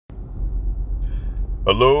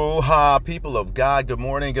Aloha, people of God. Good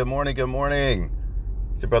morning, good morning, good morning.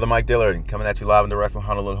 It's your brother Mike Dillard coming at you live and direct from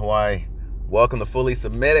Honolulu, Hawaii. Welcome to Fully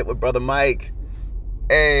Submitted with Brother Mike.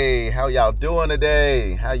 Hey, how y'all doing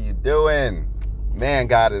today? How you doing? Man,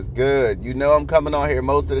 God is good. You know I'm coming on here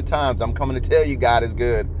most of the times. I'm coming to tell you God is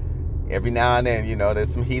good. Every now and then,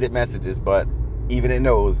 there's some heated messages, but even in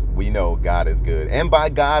those, we know God is good. And by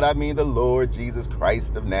God, I mean the Lord Jesus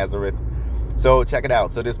Christ of Nazareth. So check it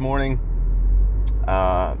out. So this morning,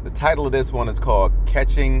 the title of this one is called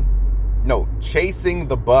Chasing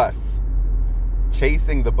the Bus.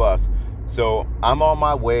 Chasing the Bus. So I'm on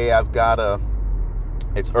my way.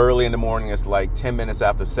 It's early in the morning. It's like 10 minutes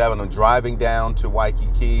after 7. I'm driving down to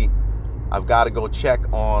Waikiki. I've got to go check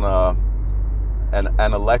on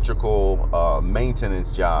an electrical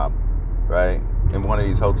maintenance job, right, in one of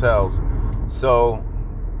these hotels. So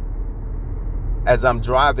as I'm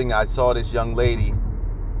driving, I saw this young lady.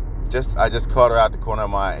 I just caught her out the corner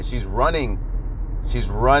of my eye, and she's running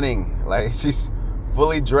like she's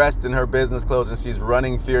fully dressed in her business clothes, and she's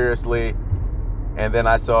running furiously. And then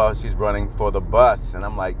I saw she's running for the bus, and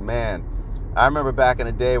I'm like, man, I remember back in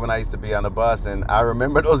the day when I used to be on the bus, and I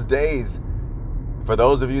remember those days. For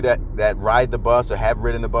those of you that ride the bus or have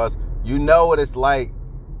ridden the bus, you know what it's like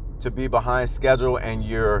to be behind schedule, and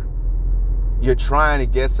you're trying to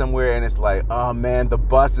get somewhere, and it's like, oh man, the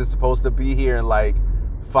bus is supposed to be here in like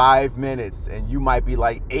 5 minutes, and you might be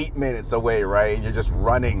like 8 minutes away, right? And you're just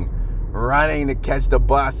running to catch the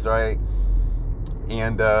bus, right?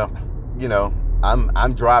 And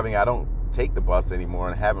I'm driving. I don't take the bus anymore,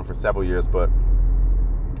 and haven't for several years. But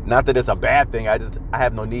not that it's a bad thing. I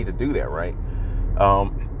have no need to do that, right?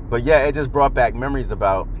 But yeah, it just brought back memories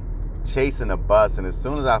about chasing a bus. And as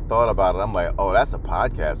soon as I thought about it, I'm like, oh, that's a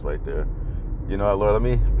podcast right there. You know what, Lord, let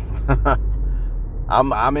me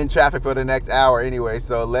I'm in traffic for the next hour anyway,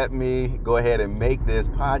 so let me go ahead and make this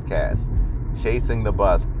podcast, Chasing the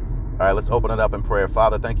Bus. All right, let's open it up in prayer.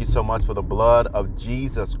 Father, thank you so much for the blood of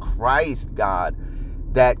Jesus Christ, God,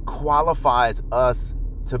 that qualifies us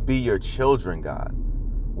to be your children, God.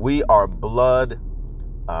 We are blood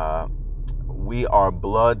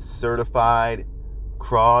certified,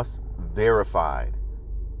 cross verified.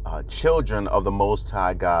 Children of the Most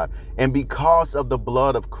High God. And because of the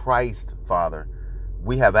blood of Christ, Father,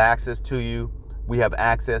 we have access to you. We have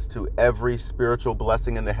access to every spiritual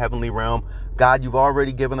blessing in the heavenly realm. God, you've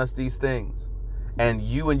already given us these things. And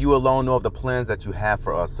you alone know of the plans that you have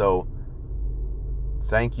for us. So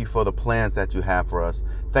thank you for the plans that you have for us.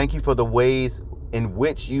 Thank you for the ways in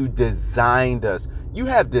which you designed us. You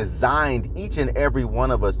have designed each and every one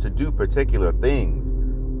of us to do particular things.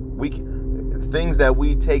 Things that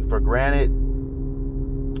we take for granted,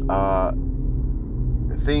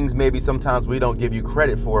 things maybe sometimes we don't give you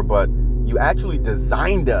credit for, but you actually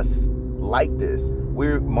designed us like this.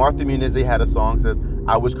 Martha Munizzi had a song that says,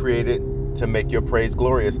 I was created to make your praise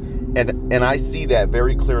glorious. And I see that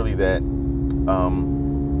very clearly that,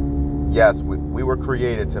 yes, we were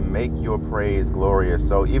created to make your praise glorious.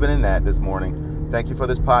 So even in that this morning, thank you for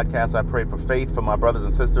this podcast. I pray for faith for my brothers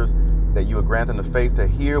and sisters, that you would grant them the faith to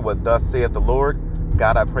hear what thus saith the Lord.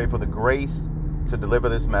 God, I pray for the grace to deliver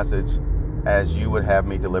this message as you would have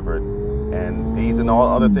me deliver it. And these and all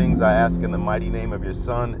other things I ask in the mighty name of your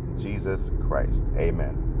Son, Jesus Christ.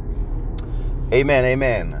 Amen. Amen,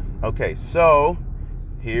 amen. Okay, so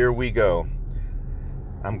here we go.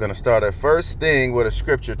 I'm going to start our first thing with a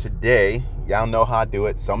scripture today. Y'all know how I do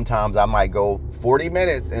it. Sometimes I might go 40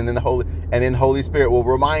 minutes, and then Holy Spirit will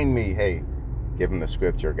remind me, hey, give him the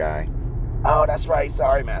scripture, guy. Oh, that's right.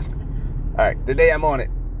 Sorry, Master. All right, today I'm on it.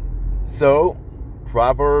 So,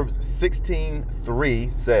 Proverbs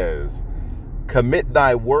 16:3 says, commit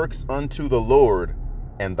thy works unto the Lord,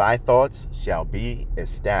 and thy thoughts shall be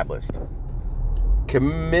established.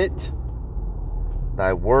 Commit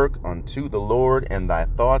thy work unto the Lord, and thy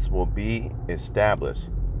thoughts will be established.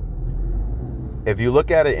 If you look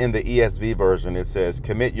at it in the ESV version, it says,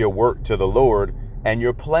 commit your work to the Lord, and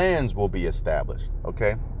your plans will be established.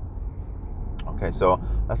 Okay, so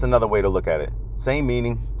that's another way to look at it. Same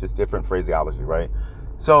meaning, just different phraseology, right?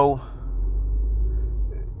 So,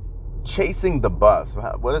 chasing the bus,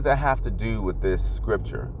 what does that have to do with this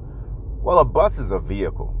scripture? Well, a bus is a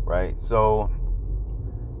vehicle, right? So,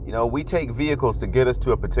 we take vehicles to get us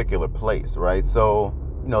to a particular place, right? So,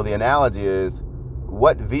 the analogy is,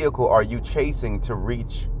 what vehicle are you chasing to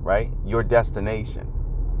reach, right, your destination,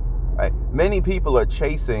 right? Many people are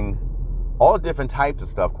chasing all different types of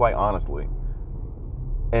stuff, quite honestly.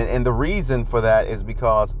 And the reason for that is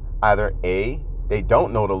because either A, they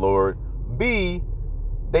don't know the Lord, B,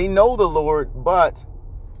 they know the Lord, but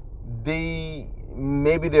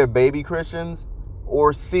maybe they're baby Christians,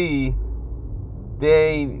 or C,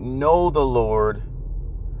 they know the Lord,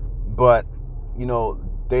 but,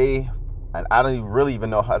 and I don't really even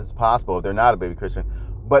know how this is possible if they're not a baby Christian,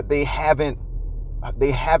 but they haven't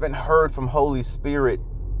heard from Holy Spirit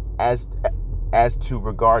as to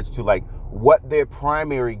regards to like what their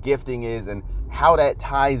primary gifting is and how that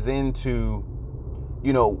ties into,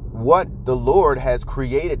 what the Lord has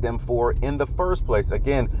created them for in the first place.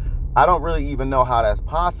 Again, I don't really even know how that's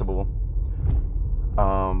possible,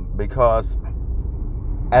 because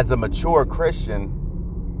as a mature Christian,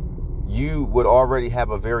 you would already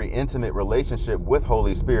have a very intimate relationship with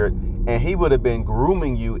Holy Spirit, and he would have been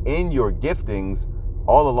grooming you in your giftings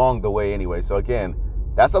all along the way anyway. So again,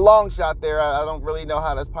 that's a long shot there. I don't really know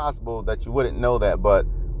how that's possible that you wouldn't know that. But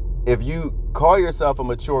if you call yourself a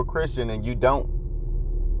mature Christian and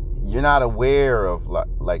you're not aware of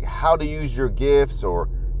like how to use your gifts or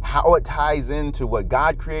how it ties into what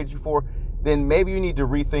God created you for, then maybe you need to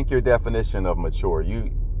rethink your definition of mature.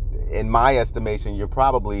 In my estimation, you're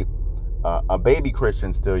probably a baby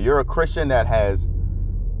Christian still. You're a Christian that has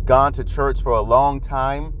gone to church for a long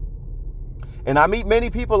time. And I meet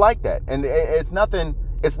many people like that. And it's not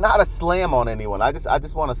a slam on anyone. I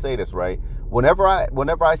just want to say this, right? Whenever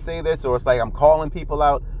I say this, or it's like I'm calling people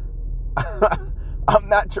out, I'm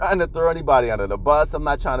not trying to throw anybody under the bus. I'm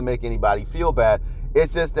not trying to make anybody feel bad.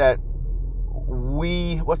 It's just that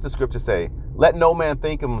what's the scripture say? Let no man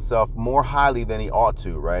think of himself more highly than he ought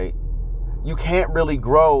to, right? You can't really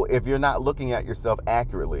grow if you're not looking at yourself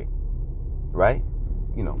accurately, right?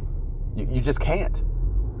 You just can't.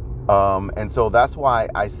 And so that's why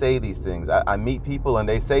I say these things. I meet people and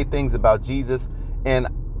they say things about Jesus, and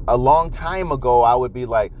a long time ago I would be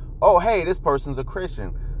like, oh, hey, this person's a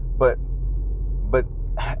Christian. But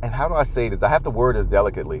and how do I say this? I have to word this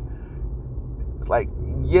delicately. It's like,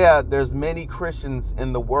 yeah, there's many Christians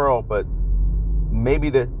in the world, but maybe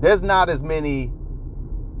there's not as many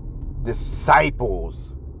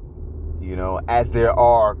disciples, as there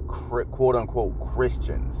are quote unquote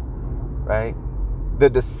Christians, right? The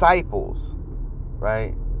disciples,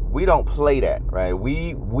 right? We don't play that, right?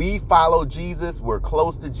 We follow Jesus. We're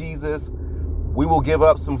close to Jesus. We will give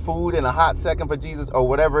up some food in a hot second for Jesus, or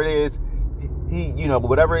whatever it is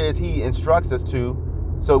whatever it is he instructs us to,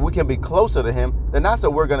 so we can be closer to him. Then that's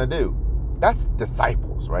what we're going to do. That's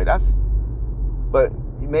disciples, right? But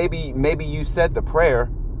maybe you said the prayer,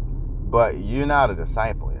 but you're not a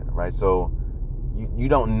disciple yet, right? So you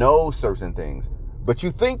don't know certain things, but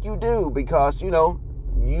you think you do because,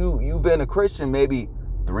 you've been a Christian maybe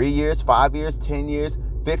 3 years, 5 years, 10 years,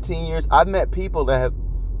 15 years. I've met people that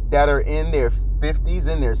are in their 50s,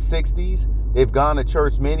 in their 60s. They've gone to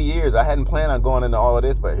church many years. I hadn't planned on going into all of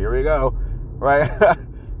this, but here we go, right?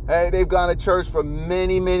 Hey, they've gone to church for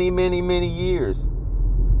many, many, many, many years.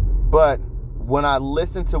 But when I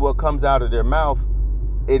listen to what comes out of their mouth,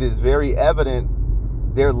 it is very evident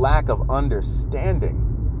their lack of understanding,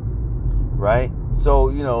 right? So,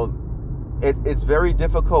 it's very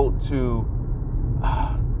difficult to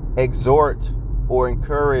exhort or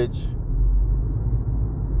encourage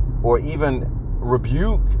or even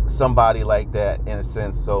rebuke somebody like that in a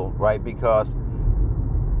sense. So, right, because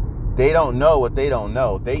they don't know what they don't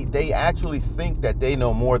know. They actually think that they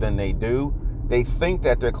know more than they do. They think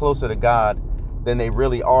that they're closer to God than they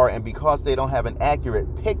really are. And because they don't have an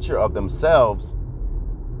accurate picture of themselves,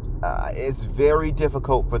 it's very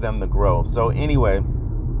difficult for them to grow. So anyway,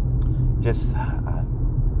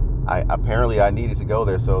 I needed to go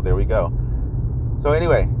there. So there we go. So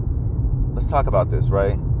anyway, let's talk about this,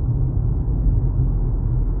 right?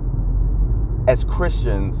 As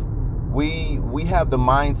Christians, we have the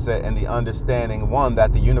mindset and the understanding, one,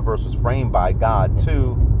 that the universe was framed by God.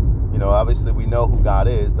 Two, obviously we know who God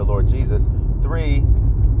is, the Lord Jesus. Three,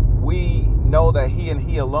 we know that he and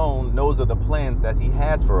he alone knows of the plans that he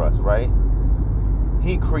has for us, right?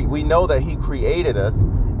 We know that he created us,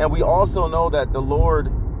 and we also know that the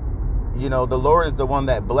Lord, the Lord is the one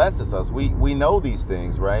that blesses us. We know these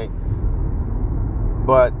things, right?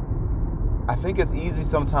 But I think it's easy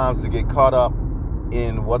sometimes to get caught up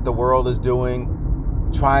in what the world is doing,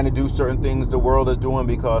 trying to do certain things the world is doing,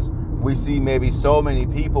 because we see maybe so many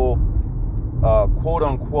people, quote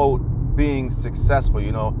unquote, being successful.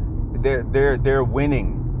 They're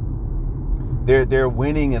winning. They're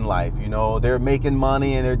winning in life. They're making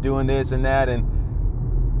money and they're doing this and that. And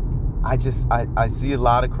I see a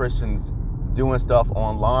lot of Christians doing stuff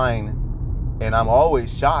online, and I'm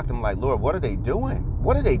always shocked. I'm like, Lord, what are they doing?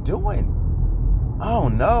 What are they doing? Oh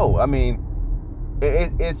no. I mean,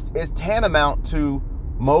 it's tantamount to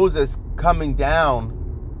Moses coming down,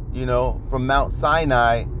 from Mount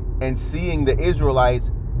Sinai and seeing the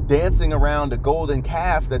Israelites dancing around the golden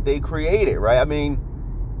calf that they created, right? I mean,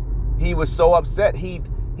 he was so upset, he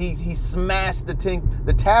smashed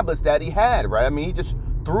the tablets that he had, right? I mean, he just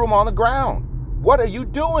threw them on the ground. What are you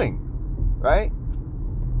doing, right?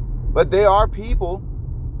 But they are people,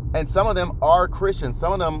 and some of them are Christians.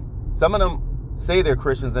 Some of them say they're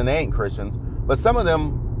Christians and they ain't Christians, but some of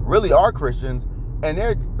them really are Christians, and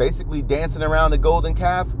they're basically dancing around the golden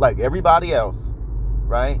calf like everybody else,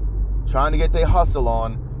 right? Trying to get their hustle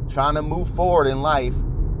on, trying to move forward in life,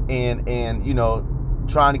 and you know,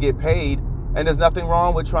 trying to get paid. And there's nothing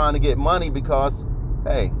wrong with trying to get money because,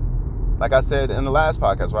 hey, like I said in the last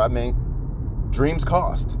podcast, right? I mean, dreams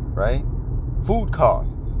cost, right? Food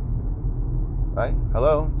costs, right?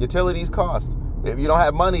 Hello? Utilities cost. If you don't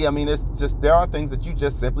have money, I mean, it's just, there are things that you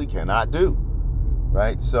just simply cannot do,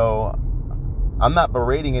 right? So I'm not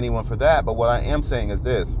berating anyone for that, but what I am saying is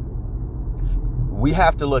this. We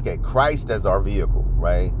have to look at Christ as our vehicle,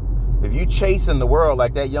 right? If you chasing the world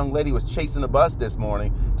like that young lady was chasing the bus this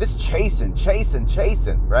morning, just chasing,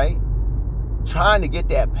 right? Trying to get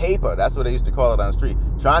that paper. That's what they used to call it on the street.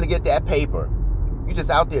 Trying to get that paper. You just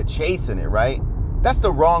out there chasing it, right? That's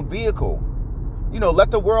the wrong vehicle. You know, let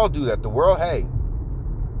the world do that. The world, hey,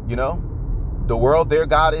 you know, the world, their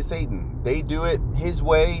God is Satan. They do it his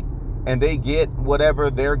way, and they get whatever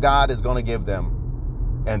their God is going to give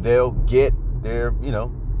them. And they'll get their, you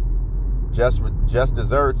know, just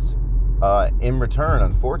desserts in return,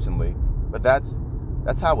 unfortunately. But that's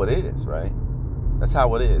how it is, right? That's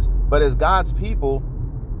how it is. But as God's people,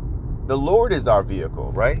 the Lord is our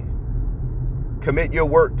vehicle, right? Commit your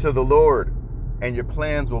work to the Lord, and your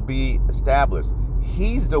plans will be established.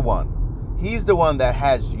 He's the one. He's the one that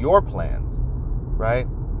has your plans, right?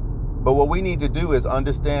 But what we need to do is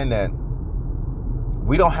understand that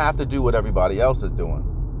we don't have to do what everybody else is doing,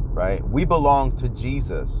 right? We belong to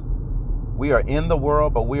Jesus. We are in the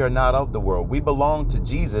world, but we are not of the world. We belong to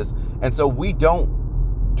Jesus, and so we don't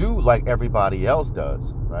do like everybody else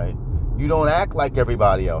does, right? You don't act like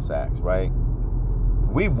everybody else acts, right?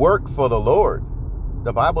 We work for the Lord.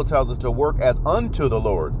 The Bible tells us to work as unto the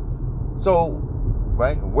Lord. So,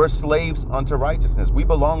 right, we're slaves unto righteousness. We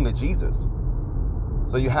belong to Jesus.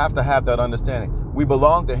 So you have to have that understanding. We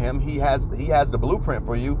belong to him. He has the blueprint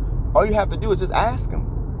for you. All you have to do is just ask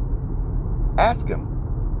him. Ask him.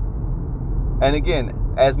 And again,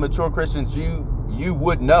 as mature Christians, you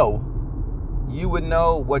would know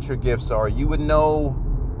what your gifts are. You would know,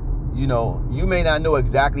 you may not know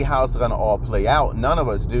exactly how it's going to all play out. None of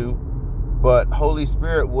us do. But Holy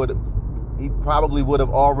Spirit he probably would have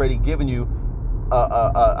already given you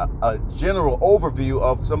a general overview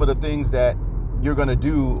of some of the things that you're going to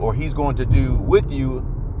do, or he's going to do with you,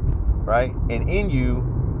 right? And in you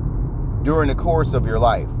during the course of your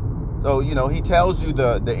life. So, he tells you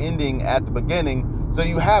the ending at the beginning. So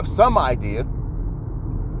you have some idea,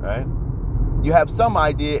 right? You have some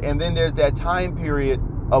idea. And then there's that time period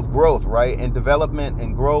of growth, right? And development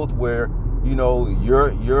and growth where,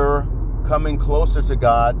 you're coming closer to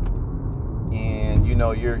God, and,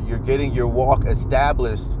 you're getting your walk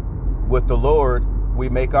established with the Lord. We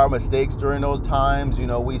make our mistakes during those times.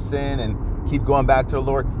 We sin and keep going back to the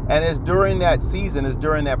Lord. And it's during that season, it's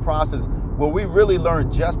during that process where we really learn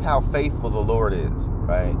just how faithful the Lord is,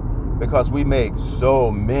 right? Because we make so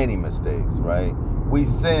many mistakes, right? We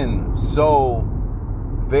sin so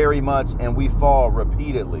very much, and we fall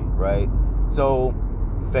repeatedly, right? So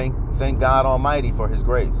thank God Almighty for his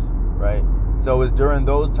grace, right? So it's during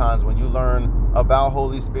those times when you learn about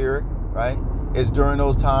Holy Spirit, right? It's during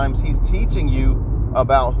those times he's teaching you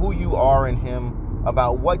about who you are in him,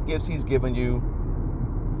 about what gifts he's given you,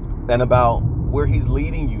 and about where he's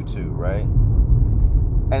leading you to, right?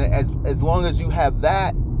 And as long as you have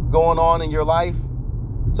that going on in your life.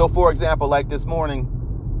 So for example, like this morning,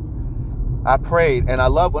 I prayed, and I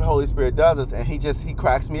love when Holy Spirit does this, and he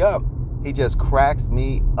cracks me up. He just cracks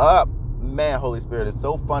me up. Man, Holy Spirit is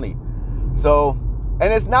so funny. So,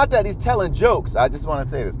 and it's not that he's telling jokes. I just want to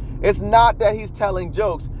say this. It's not that he's telling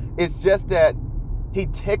jokes. It's just that he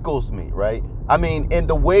tickles me, right? I mean, in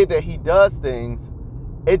the way that he does things,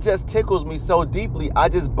 it just tickles me so deeply, I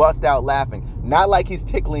just bust out laughing. Not like he's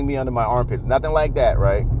tickling me under my armpits. Nothing like that,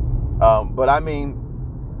 right? But I mean,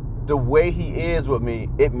 the way he is with me,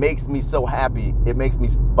 it makes me so happy. It makes me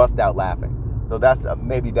bust out laughing. So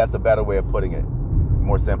maybe that's a better way of putting it,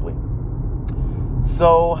 more simply.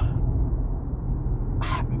 So,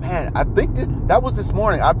 man, I think that was this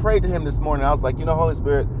morning. I prayed to him this morning. I was like, Holy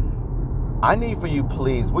Spirit, I need for you,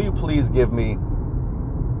 will you please give me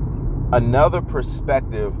another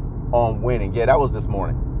perspective on winning? Yeah, that was this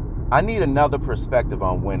morning. I need another perspective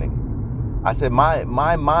on winning. I said,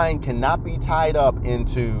 my mind cannot be tied up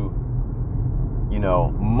into,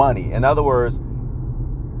 money. In other words,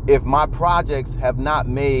 if my projects have not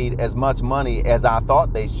made as much money as I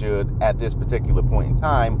thought they should at this particular point in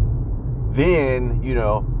time, then,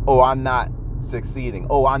 I'm not succeeding.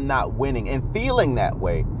 Oh, I'm not winning, and feeling that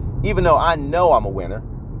way, even though I know I'm a winner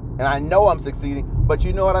and I know I'm succeeding. But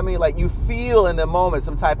you know what I mean? Like, you feel in the moment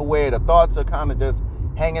some type of way. The thoughts are kind of just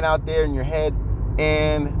hanging out there in your head.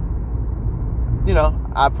 And,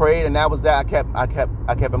 I prayed, and that was that. I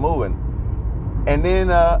kept it moving. And then,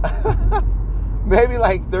 maybe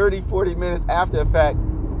like 30, 40 minutes after the fact,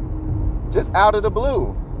 just out of the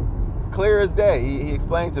blue, clear as day, he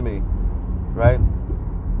explained to me, right?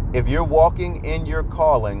 If you're walking in your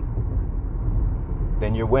calling,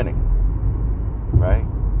 then you're winning, right?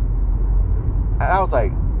 And I was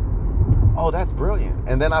like, oh, that's brilliant.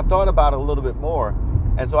 And then I thought about it a little bit more.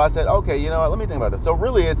 And so I said, okay, you know what? Let me think about this. So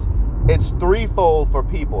really it's threefold for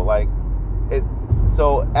people.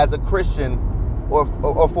 So as a Christian,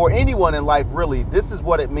 or for anyone in life, really, this is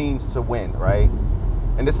what it means to win, right?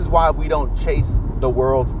 And this is why we don't chase the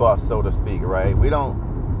world's bus, so to speak, right? We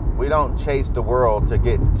don't chase the world to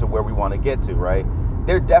get to where we want to get to, right?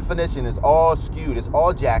 Their definition is all skewed, it's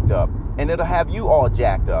all jacked up, and it'll have you all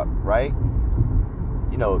jacked up, right?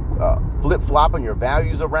 Flip-flopping your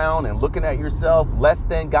values around and looking at yourself less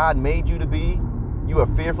than God made you to be. You are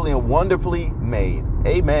fearfully and wonderfully made.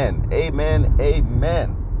 Amen, amen,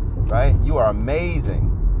 amen. Right? You are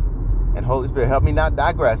amazing. And Holy Spirit, help me not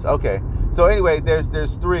digress. Okay. So anyway, there's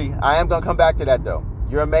three. I am going to come back to that, though.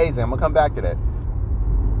 You're amazing. I'm going to come back to that.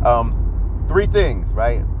 Three things,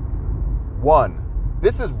 right? One,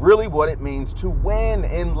 this is really what it means to win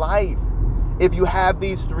in life. If you have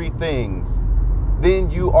these three things,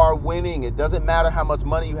 then you are winning. It doesn't matter how much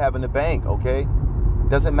money you have in the bank, okay?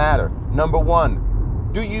 Doesn't matter. Number one,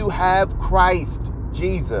 do you have Christ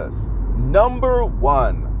Jesus? Number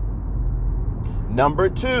one. Number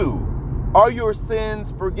two, are your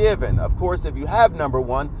sins forgiven? Of course, if you have number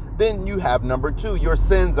one, then you have number two. Your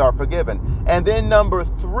sins are forgiven. And then number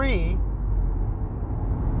three,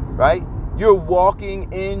 right? You're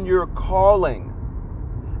walking in your calling.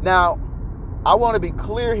 Now, I want to be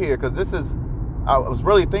clear here, because I was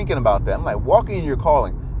really thinking about that. I'm like, walking in your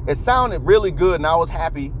calling. It sounded really good, and I was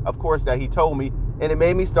happy, of course, that he told me, and it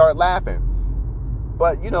made me start laughing.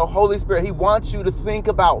 But, Holy Spirit, he wants you to think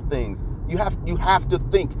about things. You have to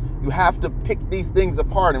think. You have to pick these things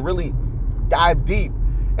apart and really dive deep.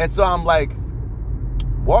 And so I'm like,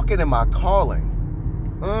 walking in my calling.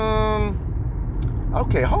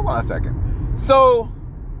 Okay, hold on a second. So,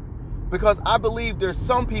 because I believe there's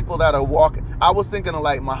some people that are walking. I was thinking of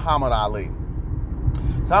like Muhammad Ali.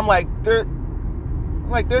 So I'm like,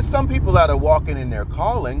 there's some people that are walking in their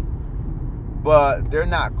calling, but they're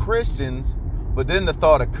not Christians. But then the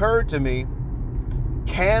thought occurred to me,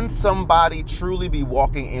 can somebody truly be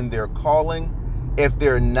walking in their calling if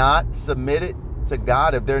they're not submitted to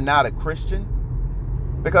God, if they're not a Christian?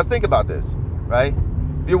 Because think about this, right?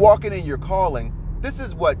 If you're walking in your calling, this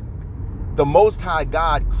is what the Most High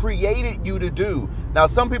God created you to do. Now,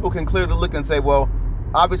 some people can clearly look and say, well,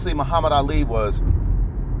 obviously Muhammad Ali was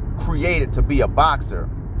created to be a boxer.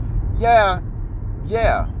 Yeah,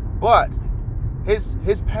 but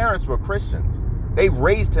his parents were Christians. They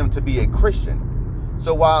raised him to be a Christian.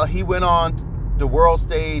 So while he went on the world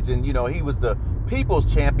stage and, he was the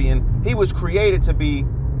people's champion, he was created to be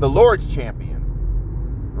the Lord's champion,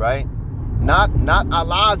 right? Not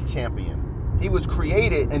Allah's champion. He was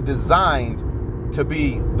created and designed to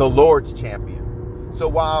be the Lord's champion. So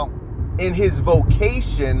while in his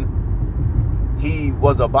vocation, he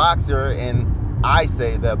was a boxer, and I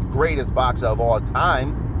say the greatest boxer of all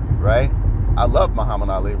time, right? I love Muhammad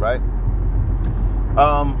Ali, right?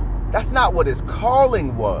 That's not what his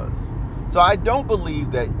calling was. So I don't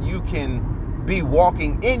believe that you can be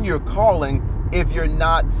walking in your calling if you're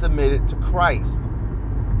not submitted to Christ.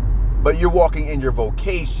 But you're walking in your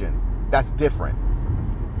vocation. That's different,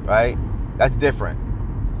 right? That's different.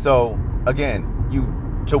 So again,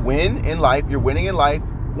 to win in life, you're winning in life.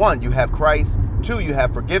 1, you have Christ. 2, you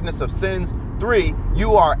have forgiveness of sins. 3,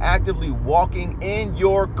 you are actively walking in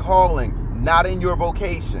your calling, not in your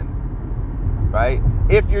vocation, right?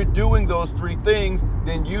 If you're doing those 3 things,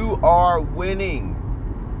 then you are winning.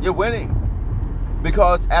 You're winning.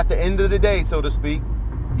 Because at the end of the day, so to speak,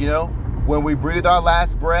 when we breathe our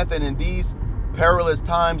last breath, and in these perilous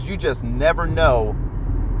times, you just never know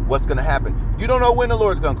what's going to happen. You don't know when the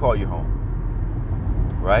Lord's going to call you home,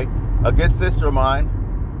 right? A good sister of mine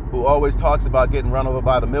who always talks about getting run over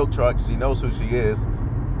by the milk truck, she knows who she is.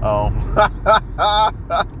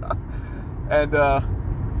 And,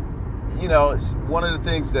 one of the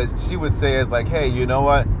things that she would say is like, hey, you know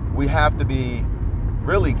what? We have to be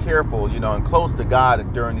really careful, and close to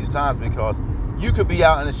God during these times, because you could be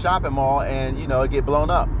out in a shopping mall and, it get blown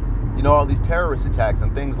up. All these terrorist attacks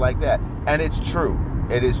and things like that. And it's true.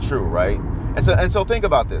 It is true, right? And so think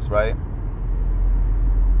about this, right?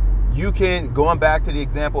 You can, going back to the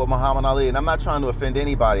example of Muhammad Ali, and I'm not trying to offend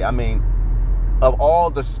anybody. I mean, of all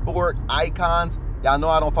the sport icons, y'all know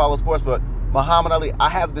I don't follow sports, but Muhammad Ali, I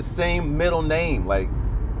have the same middle name. Like,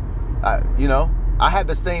 I have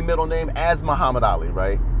the same middle name as Muhammad Ali,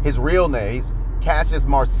 right? His real name, Cassius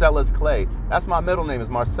Marcellus Clay. That's my middle name, is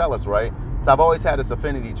Marcellus, right? So I've always had this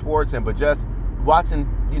affinity towards him, but just watching,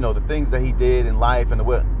 the things that he did in life and the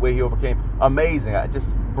way he overcame, amazing.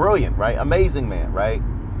 Just brilliant, right? Amazing man, right?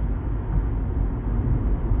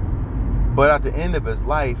 But at the end of his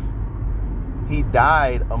life, he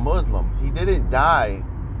died a Muslim. He didn't die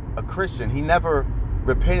a Christian. He never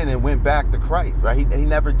repented and went back to Christ, right? He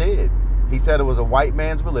never did. He said it was a white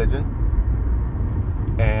man's religion.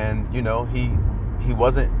 And, he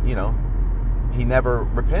wasn't, he never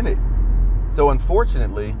repented. So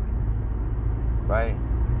unfortunately, right,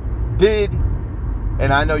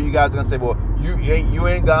 and I know you guys are going to say, well, you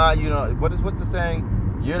ain't God, what's the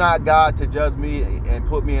saying? You're not God to judge me and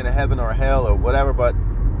put me in a heaven or a hell or whatever, but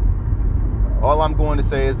all I'm going to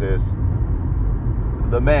say is this.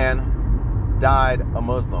 The man died a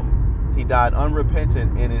Muslim. He died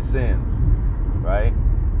unrepentant in his sins, right?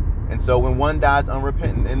 And so when one dies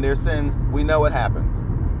unrepentant in their sins, we know what happens.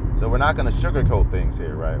 So we're not going to sugarcoat things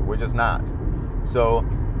here, right? We're just not. So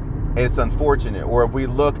it's unfortunate. Or if we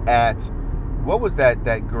look at, what was that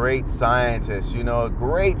great scientist,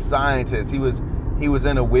 great scientist. He was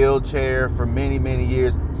in a wheelchair for many, many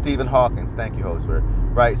years. Stephen Hawking. Thank you, Holy Spirit.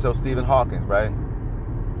 Right? So Stephen Hawking, right?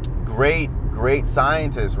 Great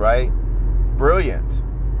scientist, right? Brilliant.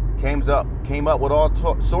 Came up with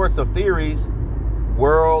all sorts of theories.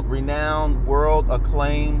 World renowned, world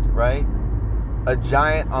acclaimed, right? A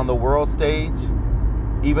giant on the world stage,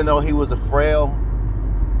 even though he was a frail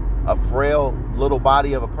little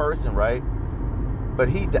body of a person, right? But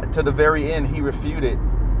he, to the very end, he refuted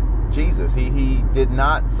Jesus. He did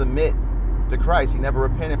not submit to Christ. He never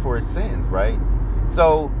repented for his sins, right?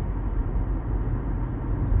 So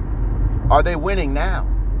are they winning now?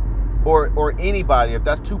 Or anybody, if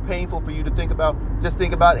that's too painful for you to think about, just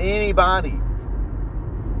think about anybody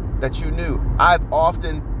that you knew. I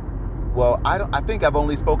think I've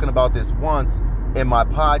only spoken about this once in my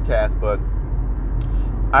podcast, but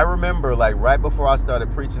I remember, like, right before I started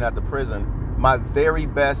preaching at the prison, my very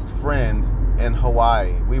best friend in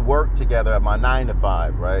Hawaii, we worked together at my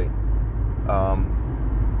 9-to-5, right?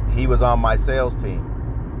 He was on my sales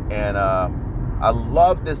team, and I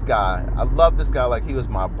love this guy. Like he was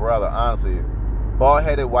my brother, honestly.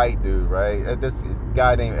 Bald-headed white dude, right? This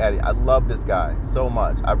guy named Eddie. I love this guy so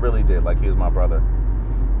much. I really did. Like, he was my brother.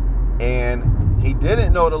 And he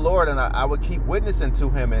didn't know the Lord, and I would keep witnessing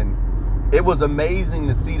to him, and it was amazing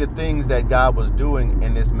to see the things that God was doing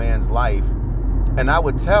in this man's life. And I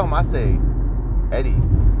would tell him, I say, Eddie,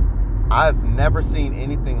 I've never seen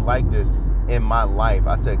anything like this in my life.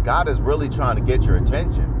 I said, God is really trying to get your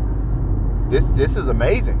attention. This is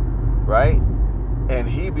amazing, right? And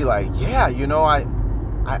he'd be like, yeah,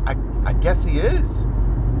 I guess he is.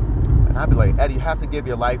 And I'd be like, Eddie, you have to give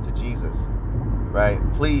your life to Jesus, right?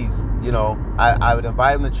 Please, I would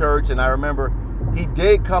invite him to church. And I remember he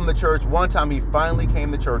did come to church. One time he finally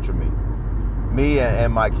came to church with me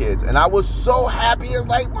and my kids. And I was so happy. It's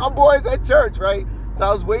like, my boy's at church, right? So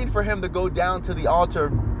I was waiting for him to go down to the altar,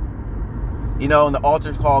 and the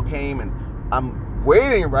altar call came, and I'm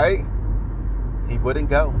waiting, right? He wouldn't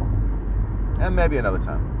go. And maybe another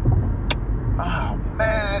time. Oh,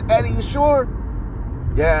 man, Eddie, you sure?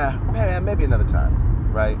 Yeah, man, maybe another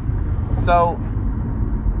time, right? So,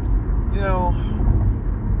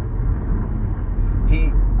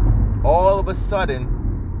 he, all of a sudden,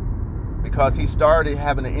 because he started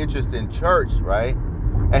having an interest in church, right?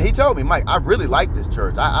 And he told me, Mike, I really like this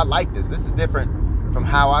church. I like this. This is different from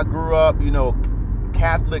how I grew up,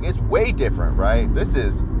 Catholic. It's way different, right? This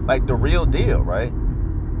is like the real deal, right?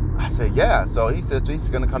 I said, yeah. So he says he's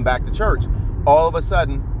going to come back to church. All of a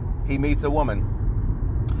sudden, he meets a woman.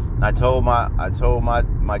 And I told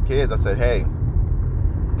my kids, I said, hey,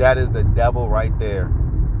 that is the devil right there.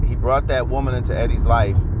 He brought that woman into Eddie's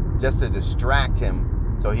life just to distract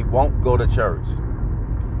him so he won't go to church.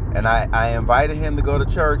 And I invited him to go to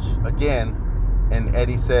church again. And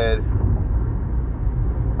Eddie said,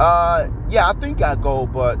 yeah, I think I'll go,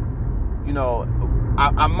 but,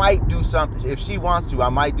 I might do something. If she wants to, I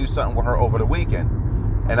might do something with her over the weekend.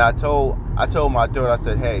 And I told my daughter, I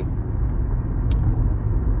said, hey,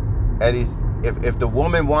 Eddie's, if the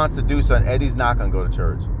woman wants to do something, Eddie's not going to go to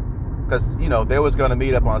church. Because, they was going to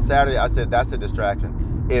meet up on Saturday. I said, that's a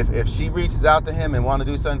distraction. If she reaches out to him and want to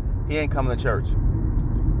do something, he ain't coming to church.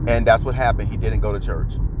 And that's what happened. He didn't go to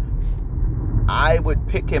church. I would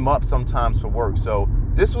pick him up sometimes for work. So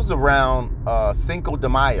this was around Cinco de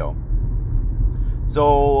Mayo.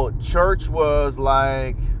 So church was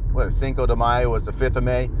like, Cinco de Mayo was the 5th of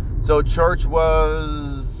May. So church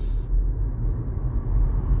was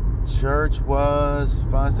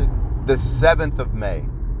 5, 6, the 7th of May.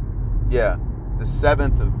 Yeah, the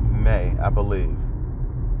 7th of May, I believe.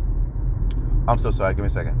 I'm so sorry. Give me a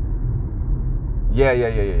second.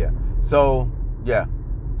 Yeah. So, yeah.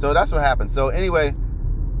 So that's what happened. So anyway,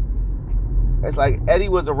 it's like Eddie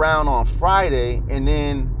was around on Friday, and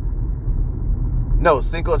then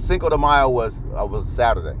Cinco de Mayo was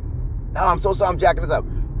Saturday. No, I'm so sorry. I'm jacking this up.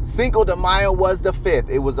 Cinco de Mayo was the 5th.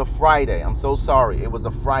 It was a Friday. I'm so sorry. It was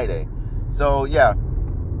a Friday. So yeah,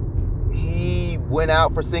 he went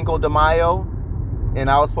out for Cinco de Mayo, and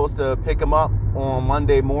I was supposed to pick him up on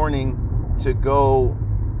Monday morning to go.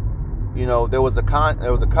 There was a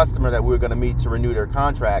customer that we were going to meet to renew their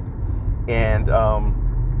contract, and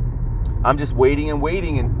I'm just waiting,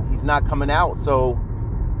 and he's not coming out. So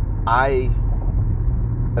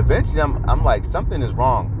eventually I'm like, something is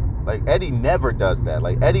wrong. Like, Eddie never does that.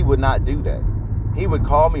 Like, Eddie would not do that. He would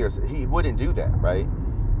call me, or he wouldn't do that, right?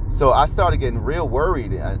 So I started getting real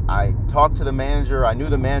worried. I talked to the manager. I knew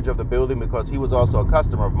the manager of the building because he was also a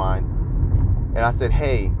customer of mine. And I said,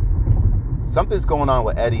 hey, something's going on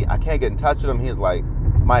with Eddie. I can't get in touch with him. He's like,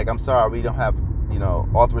 Mike, I'm sorry. We don't have,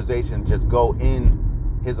 authorization to just go in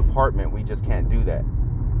his apartment. We just can't do that.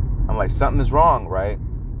 I'm like, something is wrong, right?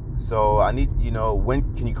 So I need,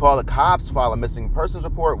 when can you call the cops, file a missing persons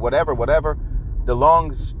report, whatever. The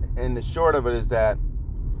long and the short of it is that,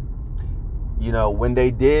 when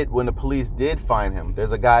the police did find him,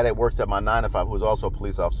 there's a guy that works at my 9 to 5 who is also a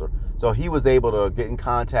police officer. So he was able to get in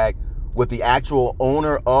contact with the actual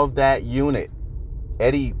owner of that unit.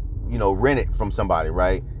 Eddie, rented from somebody,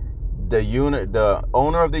 right? The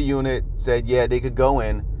owner of the unit said, yeah, they could go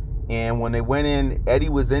in. And when they went in, Eddie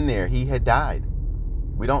was in there. He had died.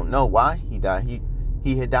 We don't know why he died.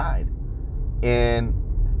 He had died. And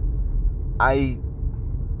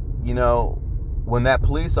when that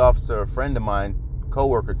police officer, a friend of mine,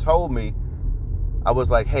 coworker, told me, I was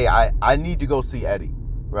like, hey, I need to go see Eddie,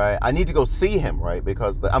 right? I need to go see him, right?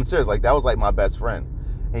 Because I'm serious, like, that was like my best friend.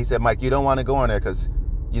 And he said, Mike, you don't want to go in there because,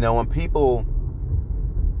 when people,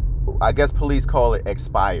 I guess police call it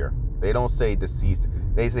expire. They don't say deceased.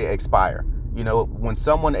 They say expire. When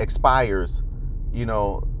someone expires,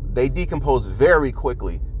 they decompose very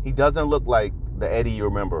quickly. He doesn't look like the Eddie you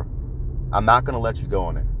remember. I'm not going to let you go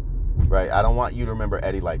in there, right? I don't want you to remember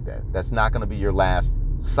Eddie like that. That's not going to be your last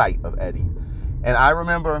sight of Eddie. And I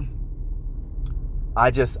remember I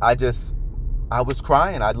was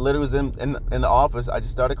crying. I literally was in the office. I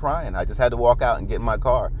just started crying. I just had to walk out and get in my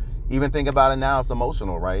car. Even think about it now, it's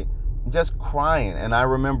emotional, right? Just crying. And I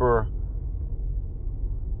remember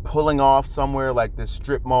pulling off somewhere like this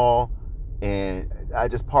strip mall, and I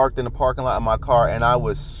just parked in the parking lot of my car, and I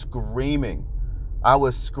was screaming. I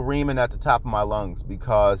was screaming at the top of my lungs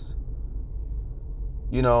because,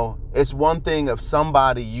 it's one thing if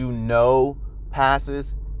somebody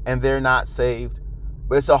passes and they're not saved,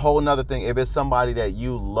 but it's a whole nother thing if it's somebody that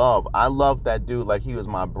you love. I loved that dude like he was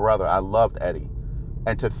my brother. I loved Eddie.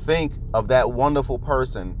 And to think of that wonderful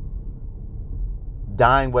person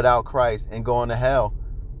dying without Christ and going to hell,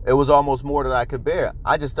 it was almost more than I could bear.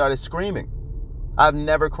 I just started screaming. I've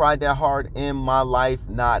never cried that hard in my life,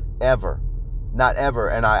 not ever. Not ever.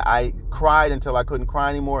 And I cried until I couldn't cry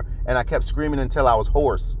anymore, and I kept screaming until I was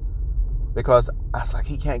hoarse because I was like,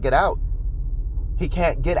 he can't get out. He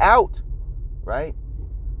can't get out, right?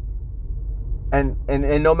 And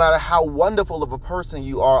no matter how wonderful of a person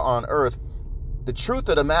you are on earth, the truth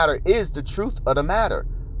of the matter is the truth of the matter.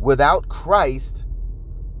 Without Christ,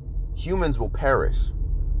 humans will perish,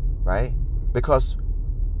 right? Because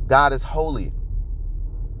God is holy.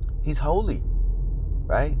 He's holy,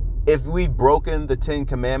 right? If we've broken the 10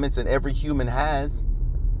 commandments, and every human has,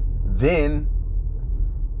 then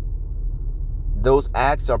those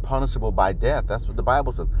acts are punishable by death. That's what the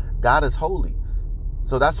Bible says. God is holy.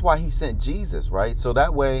 So that's why he sent Jesus, right? So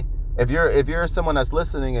that way, if you're someone that's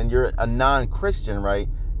listening and you're a non-Christian, right?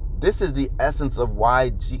 This is the essence of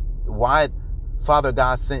why Father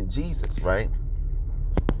God sent Jesus, right?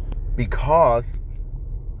 Because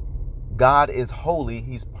God is holy.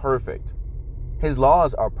 He's perfect. His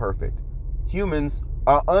laws are perfect. Humans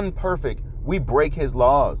are unperfect. We break his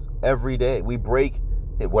laws every day. We break,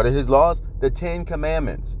 what are his laws? The 10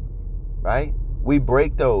 commandments. right? We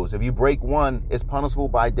break those. If you break one, it's punishable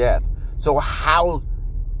by death. So how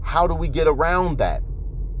do we get around that?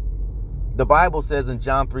 The Bible says in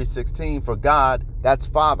John 3:16, for God, that's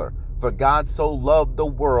Father, for God so loved the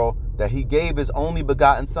world that he gave his only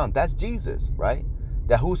begotten Son. That's Jesus, right?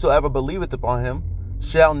 That whosoever believeth upon him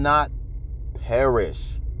shall not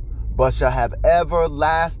perish, but shall have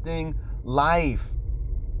everlasting life.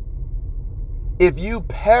 If you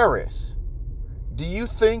perish, do you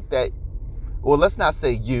think that, well, let's not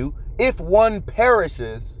say you, if one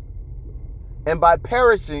perishes, and by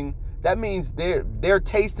perishing, that means they're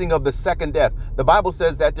tasting of the second death. The Bible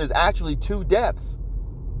says that there's actually two deaths,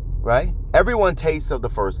 right? Everyone tastes of the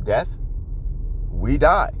first death. We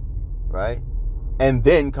die, right? And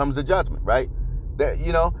then comes the judgment, right? That,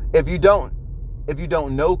 you know, if you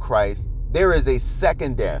don't know Christ, there is a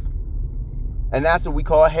second death. And that's what we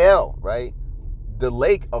call hell, right? The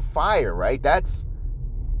lake of fire, right? That's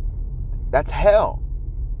hell,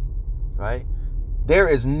 right? There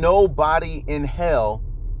is nobody in hell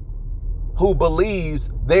who believes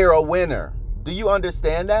they're a winner. Do you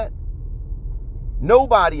understand that?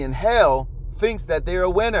 Nobody in hell thinks that they're a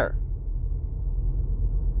winner,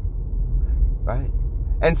 right?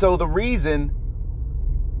 And so the reason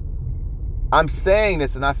I'm saying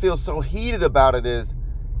this and I feel so heated about it is,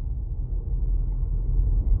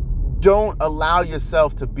 don't allow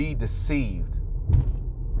yourself to be deceived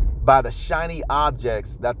by the shiny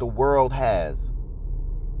objects that the world has,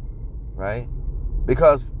 right?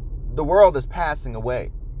 Because the world is passing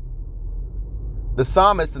away. The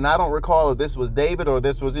psalmist, and I don't recall if this was David or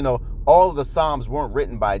this was, all of the psalms weren't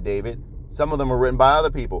written by David. Some of them were written by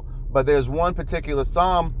other people. But there's one particular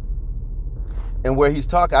psalm and where he's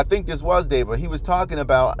talking, I think this was David. He was talking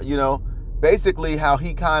about, basically how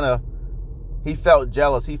he felt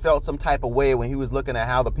jealous. He felt some type of way when he was looking at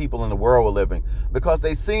how the people in the world were living, because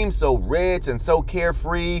they seemed so rich and so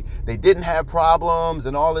carefree. They didn't have problems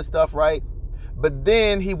and all this stuff, right? But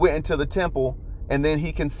then he went into the temple and then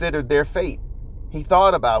he considered their fate. He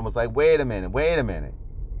thought about it and was like, wait a minute.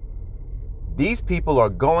 These people are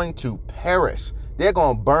going to perish. They're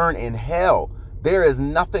going to burn in hell. There is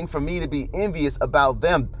nothing for me to be envious about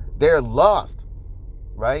them. They're lost,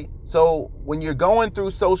 right? So when you're going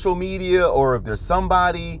through social media, or if there's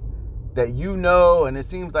somebody that and it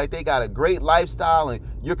seems like they got a great lifestyle and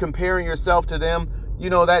you're comparing yourself to them,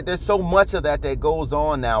 that there's so much of that goes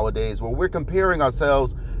on nowadays, where we're comparing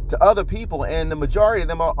ourselves to other people, and the majority of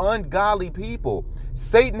them are ungodly people.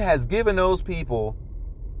 Satan has given those people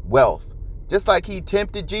wealth. Just like he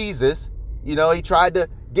tempted Jesus, he tried to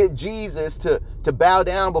get Jesus to bow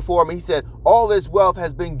down before him. He said, all this wealth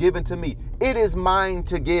has been given to me. It is mine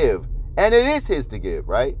to give. And it is his to give,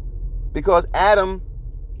 right? Because Adam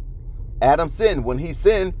sinned. When he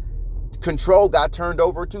sinned, control got turned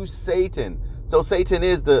over to Satan. So Satan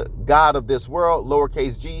is the god of this world,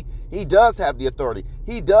 lowercase g. He does have the authority.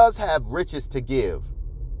 He does have riches to give.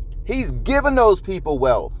 He's given those people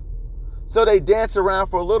wealth. So they dance around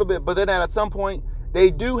for a little bit, but then at some point,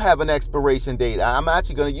 they do have an expiration date. I'm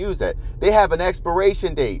actually going to use that. They have an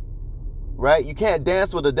expiration date, right? You can't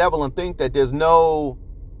dance with the devil and think that you're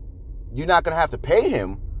not going to have to pay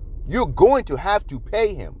him. You're going to have to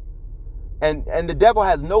pay him. And the devil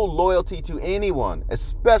has no loyalty to anyone,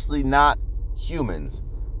 especially not humans.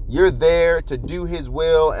 You're there to do his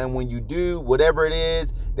will, and when you do whatever it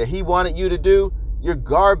is that he wanted you to do, you're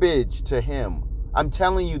garbage to him. I'm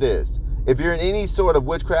telling you this. If you're in any sort of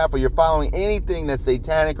witchcraft, or you're following anything that's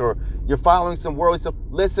satanic, or you're following some worldly stuff,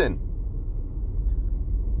 listen.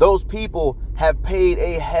 Those people have paid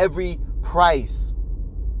a heavy price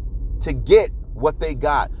to get what they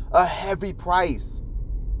got. A heavy price,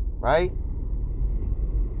 right?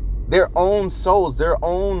 Their own souls, their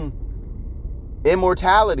own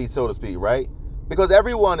immortality, so to speak, right? Because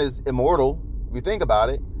everyone is immortal, if you think about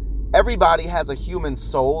it. Everybody has a human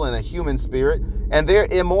soul and a human spirit, and they're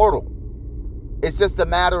immortal. It's just a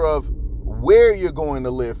matter of where you're going to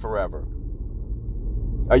live forever.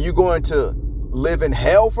 Are you going to live in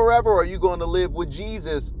hell forever, or are you going to live with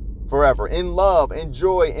Jesus forever, in love, in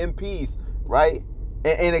joy, in peace, right?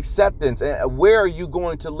 In acceptance? And where are you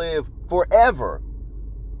going to live forever?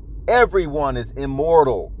 Everyone is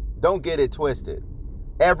immortal. Don't get it twisted.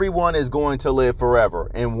 Everyone is going to live forever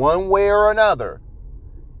in one way or another.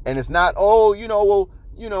 And it's not,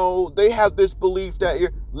 they have this belief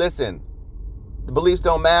that listen, the beliefs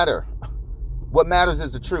don't matter. What matters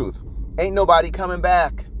is the truth. Ain't nobody coming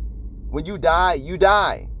back. When you die, you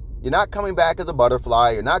die. You're not coming back as a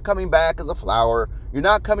butterfly. You're not coming back as a flower. You're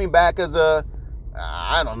not coming back as a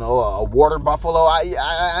water buffalo.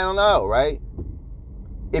 I don't know, right?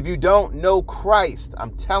 If you don't know Christ,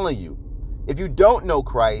 I'm telling you, If you don't know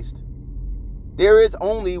Christ, there is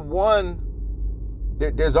only one.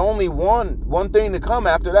 There's only one thing to come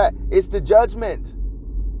after that. It's the judgment.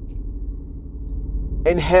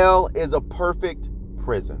 And hell is a perfect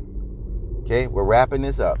prison. Okay, we're wrapping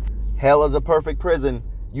this up. Hell is a perfect prison.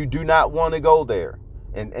 You do not want to go there.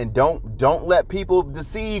 And don't let people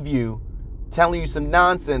deceive you, telling you some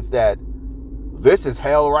nonsense that this is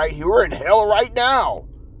hell right here. We're in hell right now.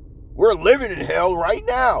 We're living in hell right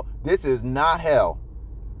now. This is not hell.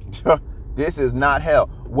 This is not hell.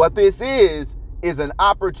 What this is an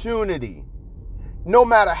opportunity. No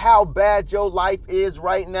matter how bad your life is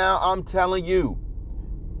right now, I'm telling you,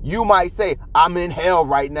 you might say, I'm in hell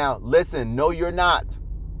right now. Listen, no, you're not.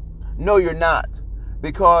 No, you're not.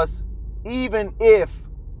 Because even if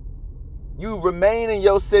you remain in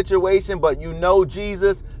your situation, but you know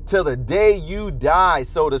Jesus till the day you die,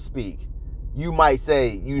 so to speak, you might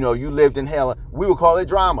say, you lived in hell. We would call it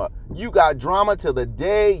drama. You got drama till the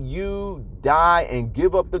day you die and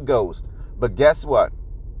give up the ghost. But guess what?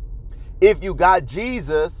 If you got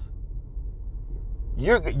Jesus,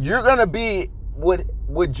 you're going to be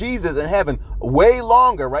with Jesus in heaven way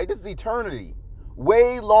longer, right? This is eternity.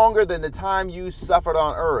 Way longer than the time you suffered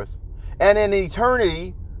on earth. And in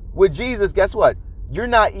eternity with Jesus, guess what? You're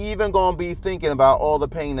not even going to be thinking about all the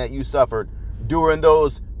pain that you suffered during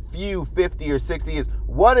those few 50 or 60 years.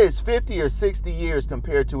 What is 50 or 60 years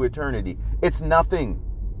compared to eternity? It's nothing.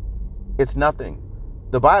 It's nothing.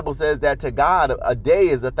 The Bible says that to God, a day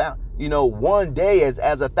is one day is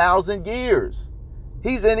as 1,000 years.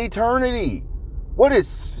 He's in eternity. What is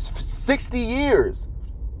 60 years?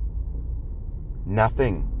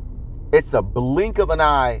 Nothing. It's a blink of an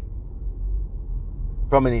eye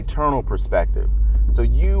from an eternal perspective. So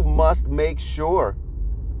you must make sure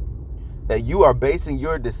that you are basing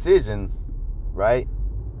your decisions, right,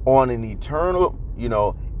 on an eternal,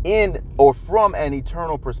 in or from an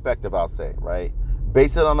eternal perspective, I'll say, right?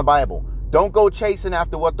 Base it on the Bible. Don't go chasing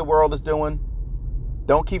after what the world is doing.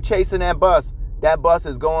 Don't keep chasing that bus. That bus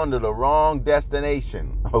is going to the wrong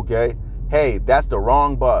destination, okay? Hey, that's the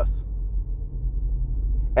wrong bus.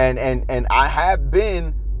 And I have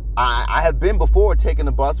been before taking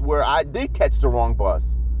a bus where I did catch the wrong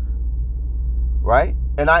bus, right?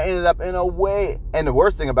 And I ended up in a way, and the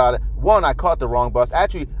worst thing about it, one, I caught the wrong bus.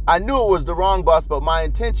 Actually, I knew it was the wrong bus, but my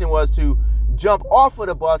intention was to jump off of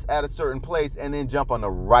the bus at a certain place and then jump on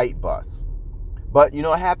the right bus. But you know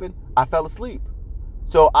what happened? I fell asleep.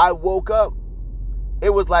 So I woke up. It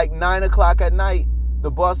was like 9 o'clock at night.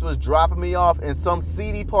 The bus was dropping me off in some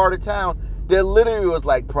seedy part of town. There literally was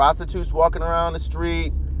like prostitutes walking around the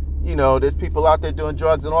street. There's people out there doing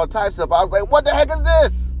drugs and all types of stuff. I was like, what the heck is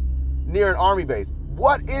this? Near an army base.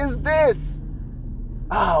 What is this?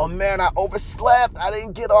 Oh man, I overslept. I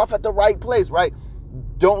didn't get off at the right place, right?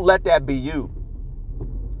 Don't let that be you.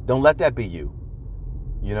 Don't let that be you.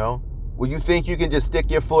 Where you think you can just stick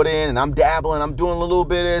your foot in and I'm dabbling, I'm doing a little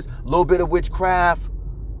bit of this, a little bit of witchcraft,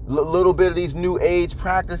 a little bit of these new age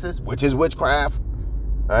practices, which is witchcraft,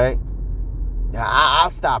 right? Now, I'll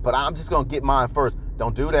stop, but I'm just going to get mine first.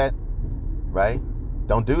 Don't do that, right?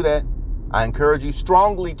 Don't do that. I encourage you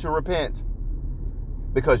strongly to repent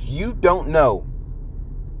because you don't know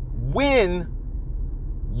when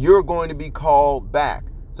you're going to be called back.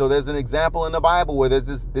 So there's an example in the Bible where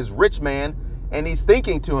there's this rich man and he's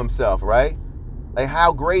thinking to himself, right? Like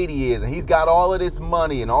how great he is. And he's got all of this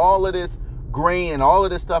money and all of this grain and all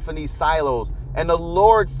of this stuff in these silos. And the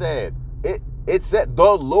Lord said,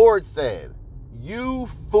 the Lord said, you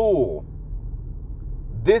fool,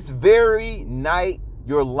 this very night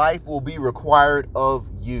your life will be required of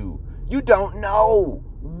you. You don't know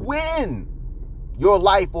when your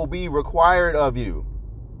life will be required of you.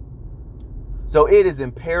 So it is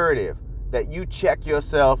imperative that you check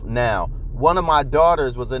yourself now. One of my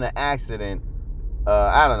daughters was in an accident,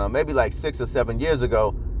 I don't know, maybe like 6 or 7 years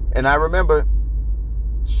ago. And I remember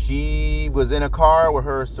she was in a car with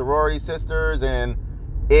her sorority sisters and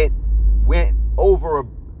it went over,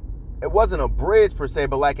 it wasn't a bridge per se,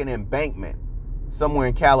 but like an embankment somewhere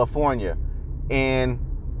in California. And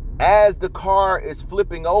as the car is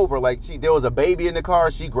flipping over, there was a baby in the car,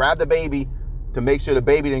 she grabbed the baby to make sure the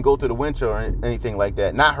baby didn't go through the windshield or anything like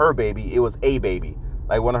that. Not her baby, it was a baby,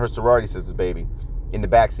 like one of her sorority sisters' baby in the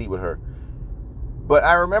back seat with her. But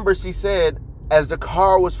I remember she said, as the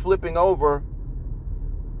car was flipping over,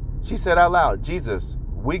 she said out loud, Jesus,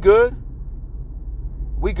 we good?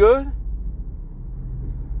 We good?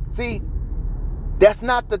 See, that's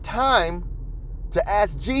not the time to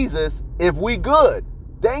ask Jesus if we good.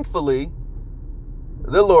 Thankfully,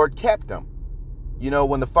 the Lord kept them.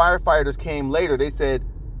 When the firefighters came later, they said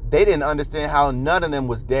they didn't understand how none of them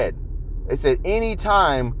was dead. They said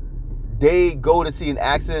anytime they go to see an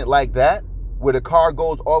accident like that, where the car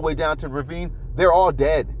goes all the way down to the ravine, they're all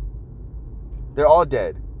dead. They're all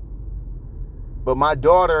dead. But my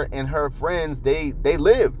daughter and her friends, they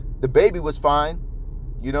lived. The baby was fine.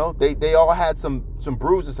 You know, they all had some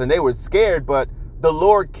bruises and they were scared, but the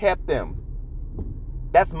Lord kept them.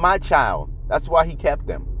 That's my child. That's why he kept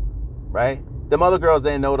them, right? Them other girls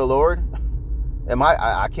didn't know the Lord. And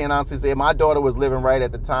I can't honestly say my daughter was living right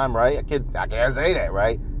at the time, right? I can't say that,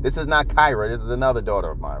 right? This is not Kyra. This is another daughter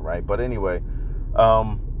of mine, right? But anyway,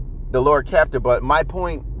 the Lord kept her. But my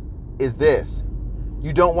point is this.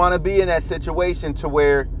 You don't want to be in that situation to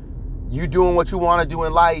where you doing what you want to do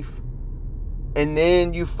in life, and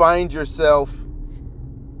then you find yourself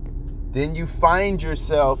in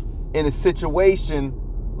a situation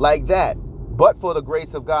like that. But for the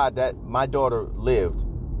grace of God that my daughter lived.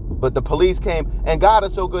 But the police came, and God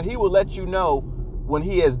is so good. He will let you know when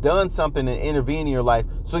he has done something and intervene in your life,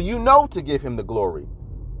 so you know to give him the glory.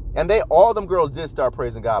 And all them girls did start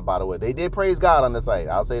praising God, by the way. They did praise God on the site.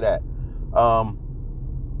 I'll say that.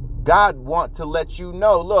 God want to let you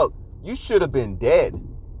know, look, you should have been dead.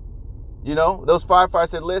 You know, those firefighters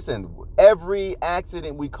said, listen, every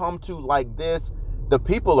accident we come to like this, the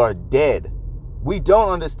people are dead. We don't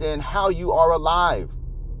understand how you are alive.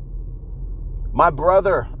 My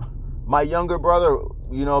brother, my younger brother,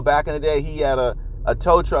 you know, back in the day, he had a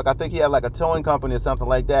tow truck. I think he had like a towing company or something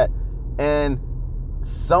like that. And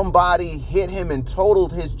somebody hit him and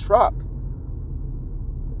totaled his truck.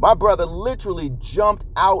 My brother literally jumped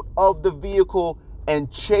out of the vehicle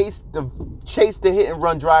and chased the hit and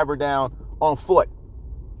run driver down on foot.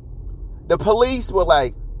 The police were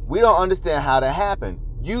like, we don't understand how that happened.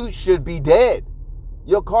 You should be dead.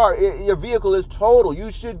 Your vehicle is total.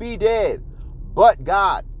 You should be dead. But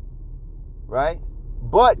God, right?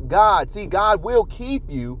 But God. See, God will keep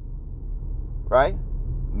you, right?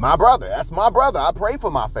 My brother, that's my brother. I pray for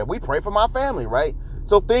my family. We pray for my family, right?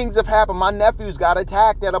 So things have happened. My nephews got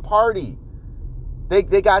attacked at a party.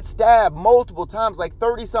 They got stabbed multiple times, like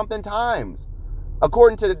 30-something times.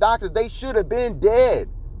 According to the doctors, they should have been dead.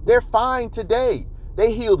 They're fine today.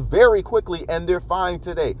 They healed very quickly and they're fine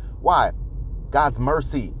today. Why? God's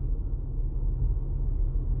mercy.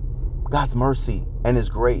 God's mercy and his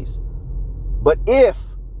grace. But if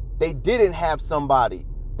they didn't have somebody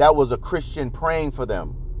that was a Christian praying for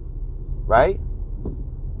them, right?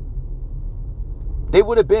 They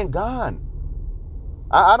would have been gone.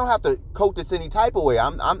 I don't have to quote this any type of way.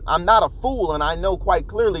 I'm not a fool, and I know quite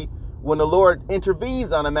clearly when the Lord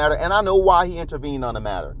intervenes on a matter, and I know why he intervened on a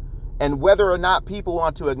matter. And whether or not people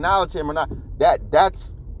want to acknowledge him or not,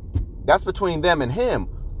 that's between them and him.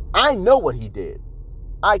 I know what he did.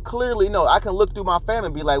 I clearly know. I can look through my family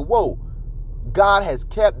and be like, whoa, God has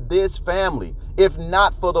kept this family. If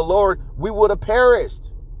not for the Lord, we would have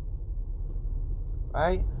perished.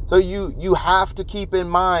 Right? So you have to keep in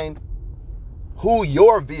mind who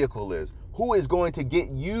your vehicle is, who is going to get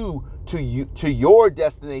you to your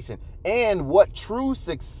destination, and what true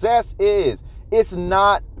success is. It's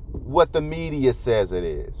not what the media says it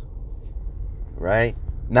is. Right?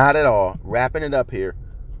 Not at all. Wrapping it up here.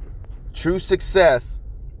 True success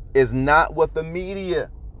is not what the media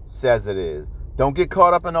says it is. Don't get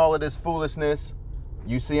caught up in all of this foolishness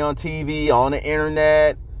you see on TV, on the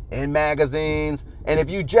internet, in magazines. And if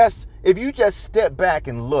you just step back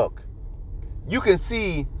and look, you can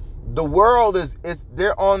see the world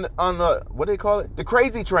they're on the what do they call it? The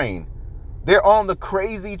crazy train. They're on the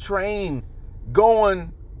crazy train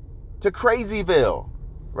going to Crazyville,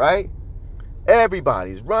 right?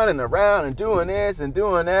 Everybody's running around and doing this and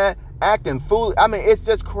doing that, acting foolish. I mean, it's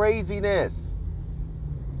just craziness.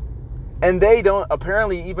 And they don't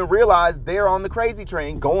apparently even realize they're on the crazy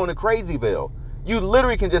train going to Crazyville. You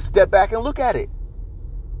literally can just step back and look at it.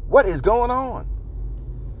 What is going on?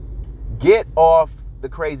 Get off the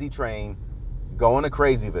crazy train going to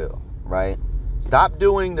Crazyville, right? Stop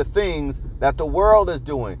doing the things that the world is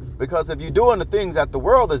doing. Because if you're doing the things that the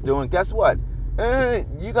world is doing, guess what?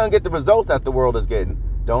 You're going to get the results that the world is getting.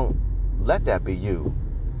 Don't let that be you,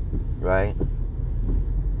 right?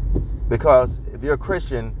 Because if you're a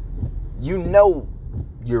Christian, you know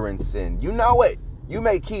you're in sin. You know it. You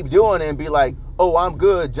may keep doing it and be like, oh, I'm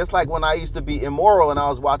good. Just like when I used to be immoral and I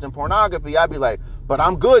was watching pornography, I'd be like, but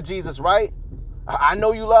I'm good, Jesus, right? I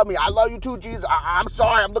know you love me. I love you too, Jesus. I'm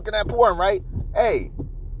sorry. I'm looking at porn, right? Hey,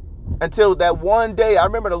 until that one day, I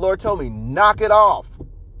remember the Lord told me, knock it off.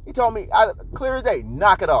 He told me, clear as day,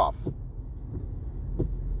 knock it off.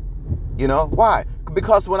 You know, why?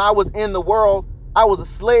 Because when I was in the world, I was a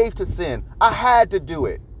slave to sin. I had to do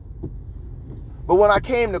it. But when I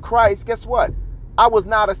came to Christ, guess what? I was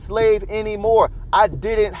not a slave anymore. I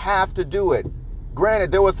didn't have to do it.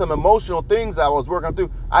 Granted, there were some emotional things I was working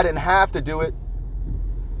through. I didn't have to do it.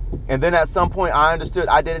 And then at some point I understood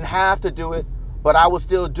I didn't have to do it, but I was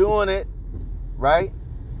still doing it, right?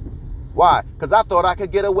 Why? Because I thought I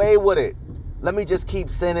could get away with it. Let me just keep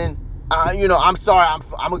sinning. I'm sorry. I'm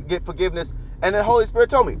going to get forgiveness. And the Holy Spirit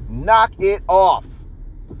told me, knock it off.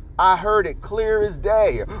 I heard it clear as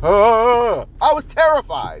day. I was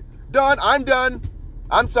terrified. Done. I'm done.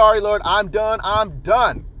 I'm sorry, Lord. I'm done. I'm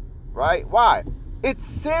done. Right? Why? It's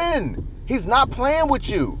sin. He's not playing with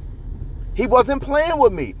you. He wasn't playing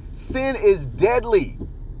with me. Sin is deadly.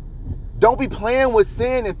 Don't be playing with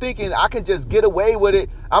sin and thinking I can just get away with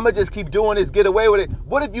it. I'm going to just keep doing this, get away with it.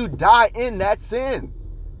 What if you die in that sin?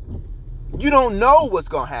 You don't know what's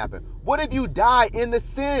going to happen. What if you die in the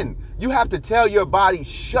sin? You have to tell your body,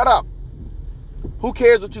 shut up. Who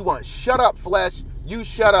cares what you want? Shut up, flesh. You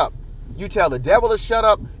shut up. You tell the devil to shut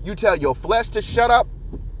up. You tell your flesh to shut up.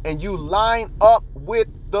 And you line up with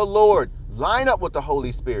the Lord. Line up with the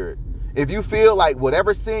Holy Spirit. If you feel like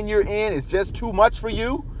whatever sin you're in is just too much for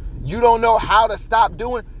you, you don't know how to stop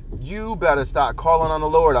doing, you better start calling on the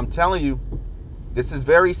Lord. I'm telling you, this is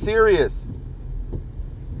very serious.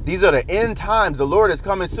 These are the end times. The Lord is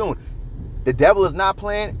coming soon. The devil is not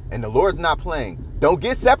playing and the Lord's not playing. Don't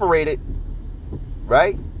get separated,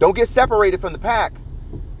 right? Don't get separated from the pack,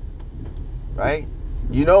 right?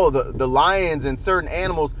 You know, the lions and certain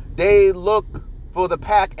animals, they look for the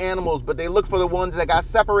pack animals, but they look for the ones that got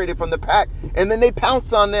separated from the pack, and then they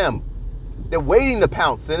pounce on them. They're waiting to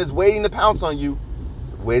pounce. Sin is waiting to pounce on you.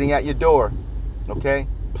 It's waiting at your door. Okay?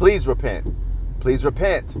 Please repent. Please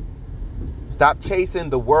repent. Stop chasing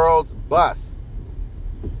the world's bus.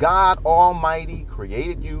 God Almighty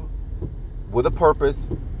created you with a purpose.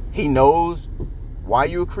 He knows why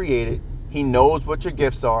you were created. He knows what your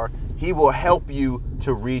gifts are. He will help you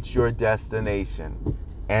to reach your destination.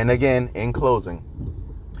 And again, in closing,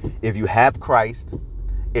 if you have Christ,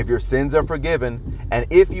 if your sins are forgiven, and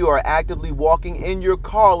if you are actively walking in your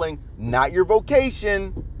calling, not your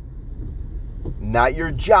vocation, not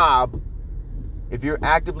your job, if you're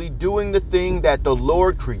actively doing the thing that the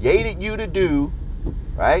Lord created you to do,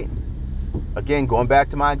 right? Again, going back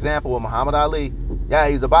to my example with Muhammad Ali. Yeah,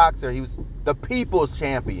 he's a boxer. He was the people's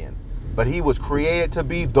champion, but he was created to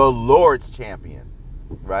be the Lord's champion,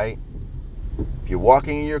 right? If you're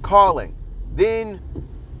walking in your calling, then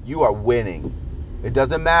you are winning. It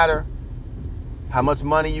doesn't matter how much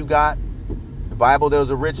money you got. The Bible, there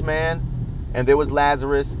was a rich man and there was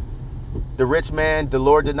Lazarus. The rich man, the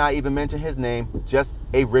Lord did not even mention his name, just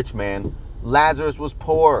a rich man. Lazarus was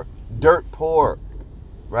poor, dirt poor,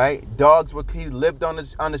 right? He lived on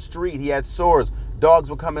the street. He had sores. Dogs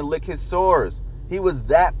would come and lick his sores. He was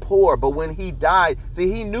that poor. But when he died,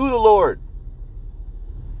 see, he knew the Lord.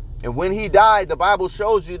 And when he died, the Bible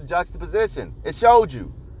shows you the juxtaposition. It showed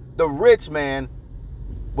you. The rich man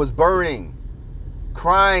was burning,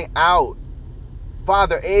 crying out,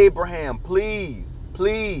 Father Abraham, please,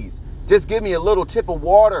 please, just give me a little tip of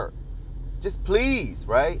water. Just please,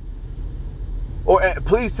 right? Or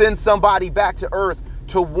please send somebody back to earth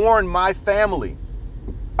to warn my family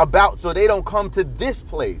about so they don't come to this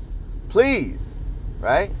place. Please,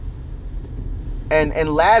 right? And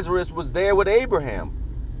Lazarus was there with Abraham.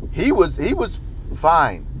 He was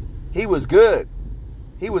fine. He was good.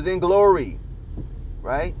 He was in glory,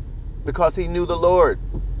 right? Because he knew the Lord.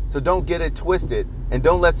 So don't get it twisted, and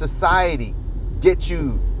don't let society get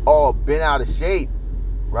you all bent out of shape,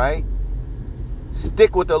 right?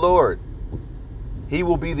 Stick with the Lord. He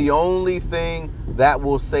will be the only thing that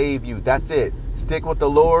will save you. That's it. Stick with the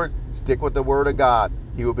Lord. Stick with the Word of God.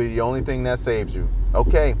 He will be the only thing that saves you.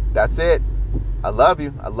 Okay, that's it. I love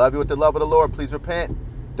you. I love you with the love of the Lord. Please repent.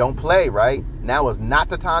 Don't play, right? Now is not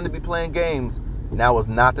the time to be playing games. Now is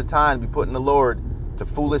not the time to be putting the Lord to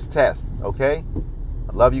foolish tests, okay?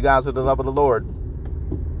 I love you guys with the love of the Lord.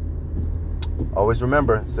 Always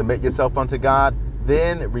remember, submit yourself unto God,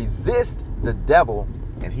 then resist the devil,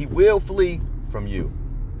 and he will flee from you.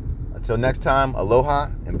 Until next time, aloha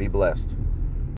and be blessed.